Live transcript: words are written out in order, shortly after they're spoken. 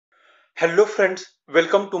Hello friends,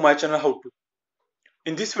 welcome to my channel How To.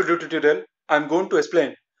 In this video tutorial, I am going to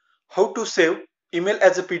explain how to save email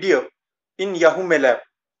as a PDF in Yahoo Mail app.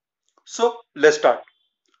 So let's start.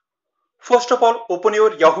 First of all, open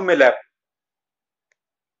your Yahoo Mail app.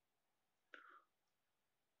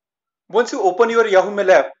 Once you open your Yahoo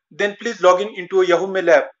Mail app, then please log in into a Yahoo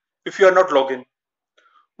Mail app if you are not logged in.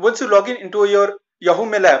 Once you log in into your Yahoo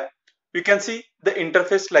Mail app, you can see the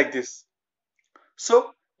interface like this.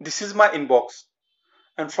 So this is my inbox.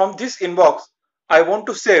 And from this inbox, I want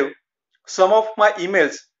to save some of my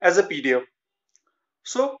emails as a PDF.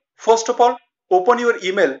 So first of all, open your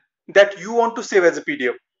email that you want to save as a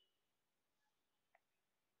PDF.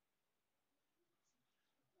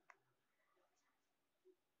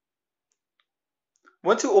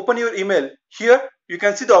 Once you open your email, here you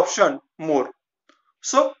can see the option More.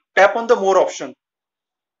 So tap on the More option.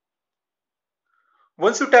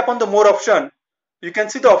 Once you tap on the More option, you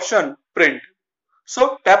can see the option Print.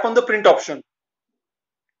 So tap on the Print option.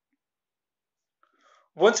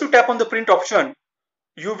 Once you tap on the Print option,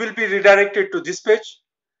 you will be redirected to this page,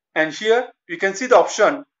 and here you can see the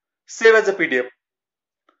option Save as a PDF.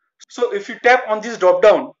 So if you tap on this drop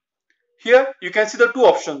down, here you can see the two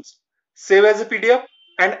options, Save as a PDF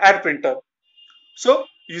and Add Printer. So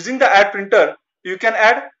using the Add Printer, you can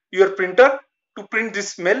add your printer to print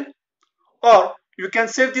this mail, or you can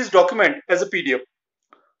save this document as a PDF.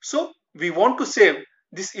 So we want to save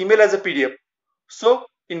this email as a PDF. So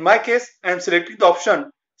in my case, I am selecting the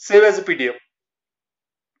option Save as a PDF.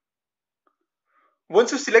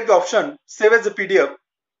 Once you select the option Save as a PDF,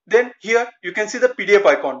 then here you can see the PDF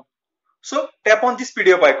icon. So tap on this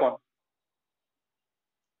PDF icon.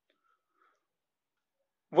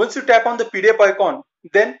 Once you tap on the PDF icon,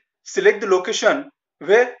 then select the location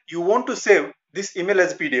where you want to save this email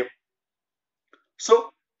as a PDF. So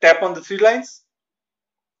tap on the three lines.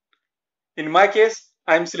 In my case,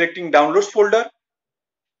 I am selecting Downloads folder.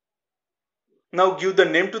 Now give the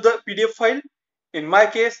name to the PDF file. In my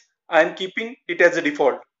case, I am keeping it as a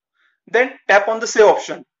default. Then tap on the Save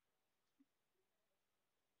option.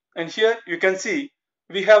 And here you can see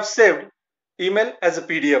we have saved email as a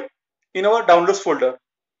PDF in our Downloads folder.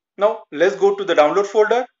 Now let's go to the Download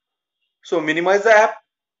folder. So minimize the app.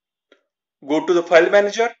 Go to the File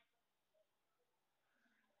Manager.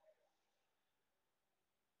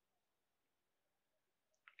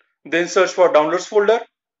 Then search for Downloads folder.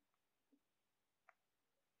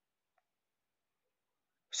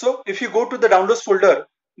 So if you go to the Downloads folder,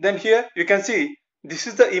 then here you can see this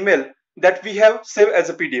is the email that we have saved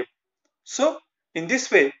as a PDF. So in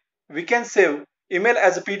this way, we can save email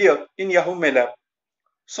as a PDF in Yahoo Mail app.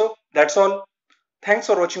 So that's all. Thanks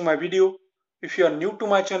for watching my video. If you are new to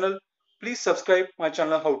my channel, please subscribe my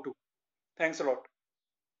channel How To. Thanks a lot.